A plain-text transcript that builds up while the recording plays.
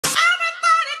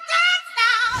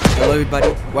Hello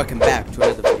everybody, welcome back to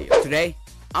another video. Today,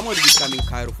 I'm going to be becoming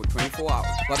Kaido for 24 hours.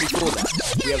 But before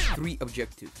that, we have 3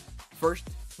 objectives. First,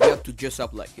 we have to dress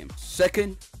up like him.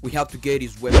 Second, we have to get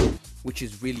his weapon, which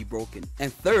is really broken.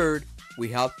 And third, we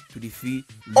have to defeat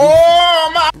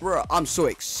Oh my! Bruh, I'm so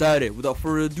excited. Without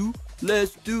further ado,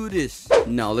 let's do this.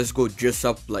 Now let's go dress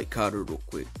up like Kaido real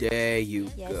quick. There you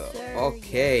go. Sir,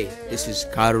 Okay, yes, this is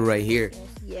Kaido right here.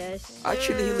 Yes.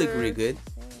 Actually, he look really good.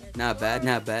 Not bad,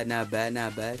 not bad, not bad,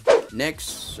 not bad.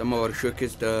 Next, I'm about to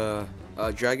showcase the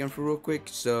dragon fruit real quick.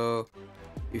 So,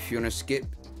 if you wanna skip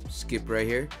right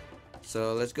here.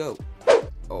 So let's go.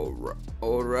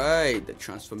 Alright, the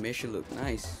transformation look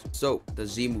nice. So the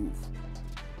Z move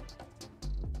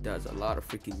does a lot of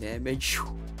freaking damage.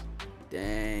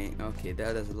 Dang. Okay,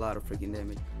 that does a lot of freaking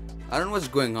damage. I don't know what's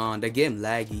going on. The game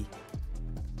laggy.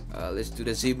 Let's do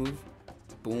the Z move.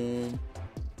 Boom.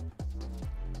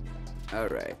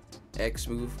 Alright, X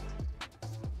move.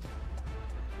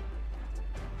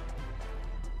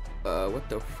 What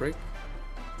the frick?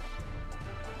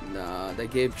 Nah,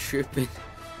 that game tripping.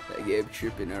 That game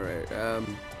tripping. Alright,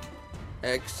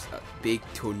 X, big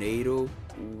tornado,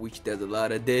 which does a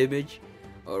lot of damage.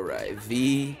 Alright,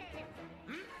 V.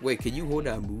 Wait, can you hold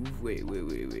that move?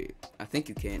 Wait. I think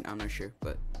you can. I'm not sure,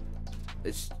 but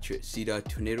let's see that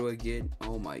tornado again.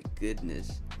 Oh my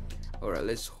goodness. Alright,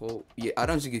 let's hold. Yeah, I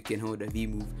don't think you can hold the V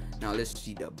move. Now let's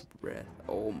see the breath.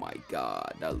 Oh my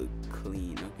god, that look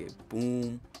clean. Okay,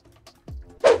 boom.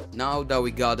 Now that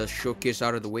we got the showcase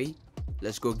out of the way,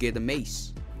 let's go get the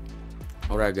mace.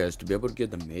 Alright guys, to be able to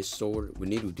get the mace sword, we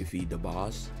need to defeat the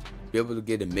boss. To be able to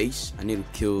get the mace, I need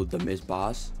to kill the mace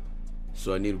boss.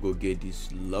 So I need to go get this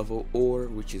level ore,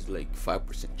 which is like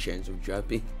 5% chance of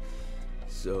dropping.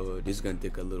 So this is gonna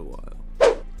take a little while.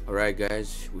 Alright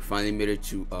guys, we finally made it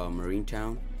to Marine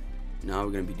Town. Now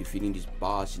we're gonna be defeating this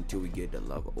boss until we get the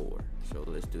lava ore. So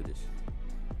let's do this.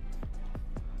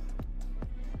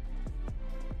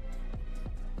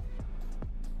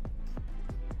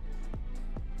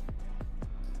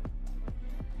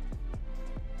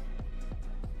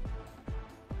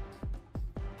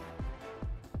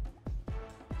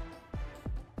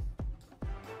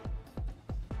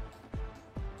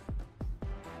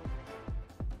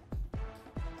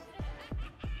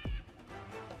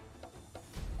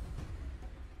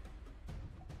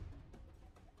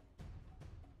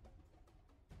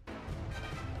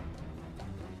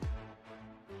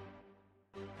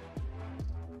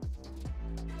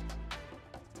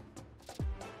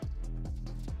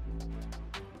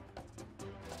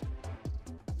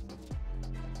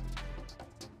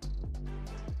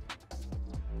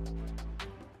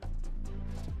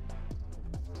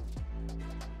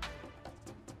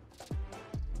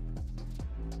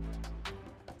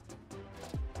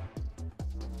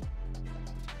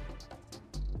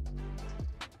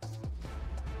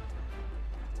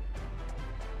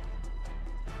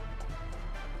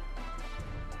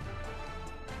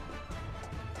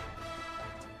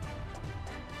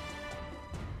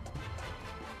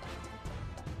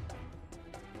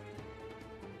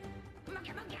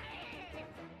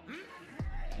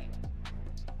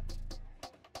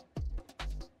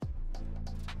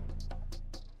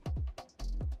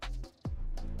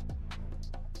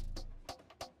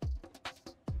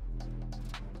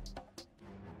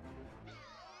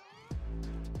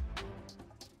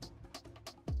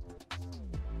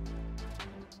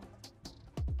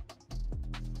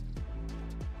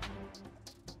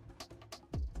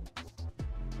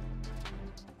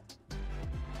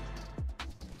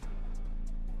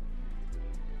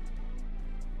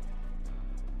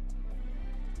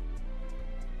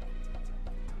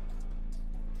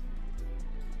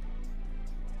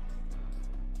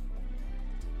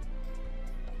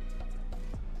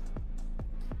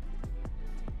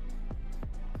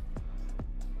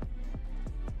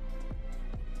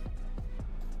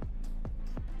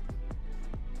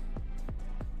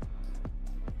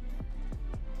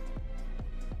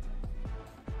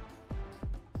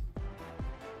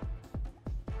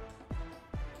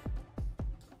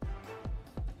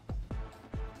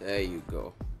 There you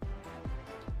go.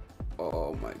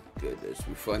 Oh my goodness,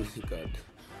 we finally got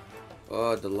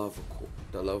the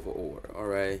lava ore.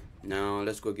 Alright, now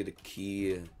let's go get the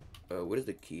key. What is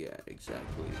the key at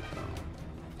exactly?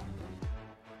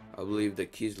 I believe the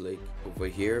key's like over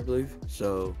here, I believe.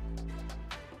 So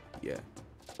yeah.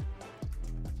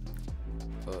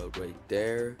 Right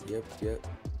there. Yep.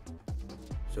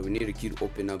 So we need a key to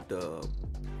open up the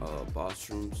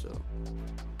boss room, so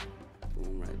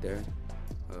boom, right there.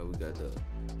 We got the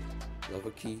lava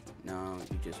key. Now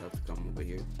you just have to come over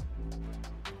here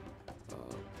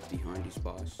behind this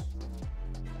boss,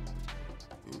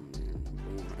 and then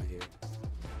boom, right here.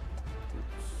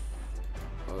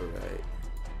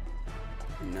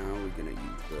 now we're gonna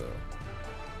use the.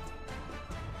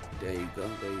 There you go.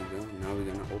 There you go. Now we're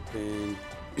gonna open.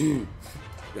 We're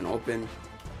gonna open.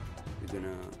 We're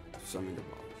gonna summon the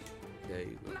boss. There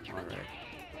you go. All right.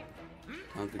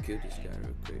 Time to kill this guy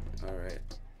real quick. All right.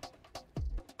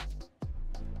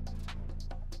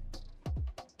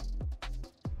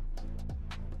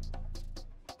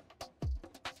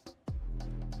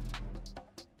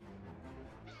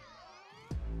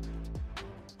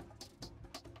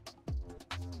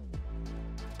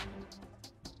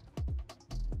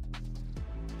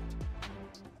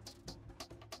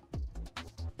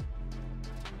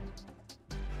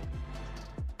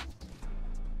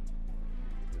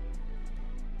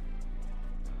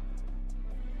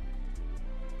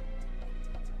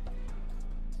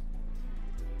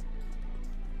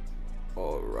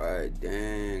 Alright,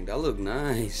 dang, that look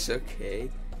nice. Okay,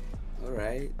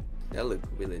 alright, that look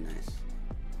really nice.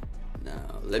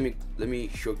 Now let me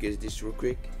showcase this real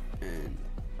quick, and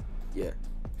yeah.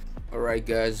 Alright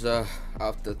guys,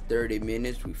 after 30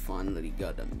 minutes we finally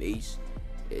got a mace,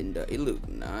 and it looked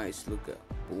nice. Look at,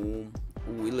 boom.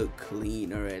 Ooh, it look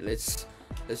clean. Alright, let's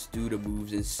do the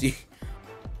moves and see.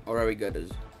 Alright, we got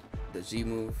the Z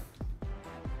move.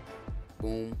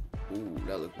 Boom. Ooh,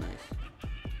 that look nice.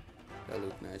 That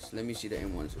look nice. Let me see the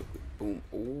M1s real quick. Boom.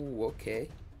 Ooh, okay.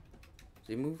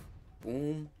 Z move.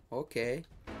 Boom. Okay.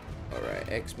 Alright,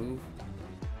 X move.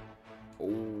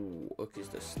 Oh, okay, it's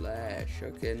the slash.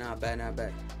 Okay, not bad, not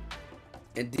bad.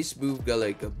 And this move got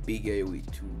like a big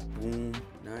AoE too. Boom.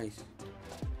 Nice.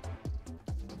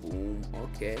 Boom.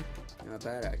 Okay. Not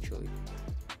bad actually.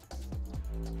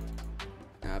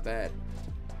 Not bad.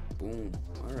 Boom.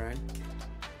 Alright.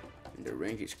 And the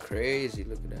range is crazy.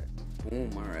 Look at that.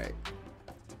 Boom. Alright.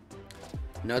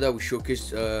 Now that we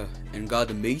showcased and got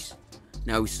the mace,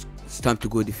 now it's time to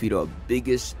go defeat our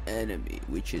biggest enemy,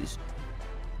 which is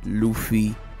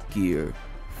Luffy Gear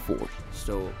 4.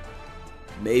 So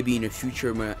maybe in the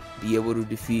future might be able to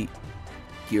defeat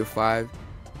Gear 5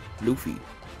 Luffy.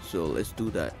 So let's do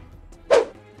that.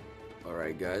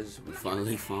 Alright guys, we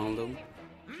finally found him.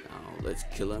 Now let's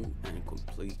kill him and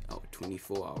complete our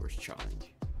 24 hours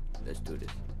challenge. Let's do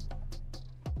this.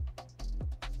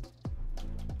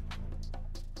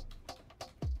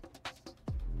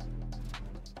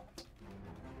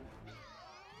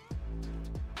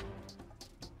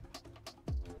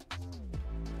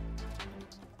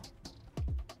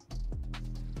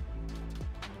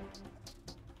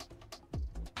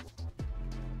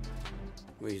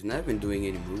 Wait, he's not even doing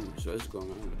any moves. What's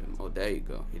going on with him? Oh, there you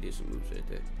go. He did some moves right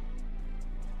there.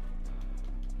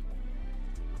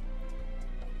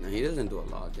 Now he doesn't do a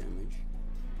lot of damage.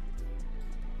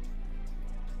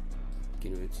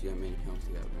 Can't even see how many health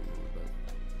he has right now,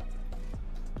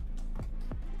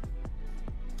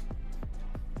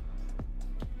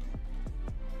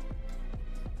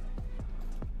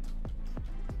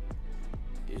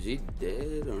 but is he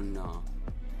dead or not?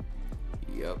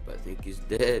 Yup, I think he's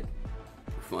dead.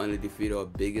 We finally defeated our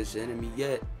biggest enemy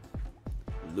yet,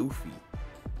 Luffy.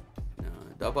 Nah,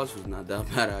 that boss was not that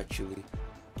bad actually.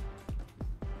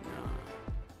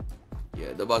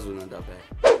 Yeah, the boss was not that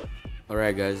bad.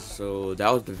 Alright guys, so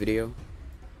that was the video.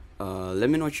 Let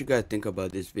me know what you guys think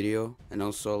about this video, and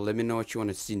also let me know what you want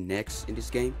to see next in this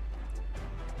game.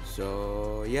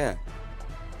 So yeah,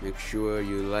 make sure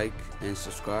you like and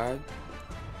subscribe,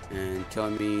 and tell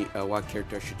me what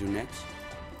character I should do next,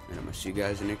 and I'm gonna see you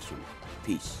guys in the next one.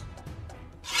 Peace.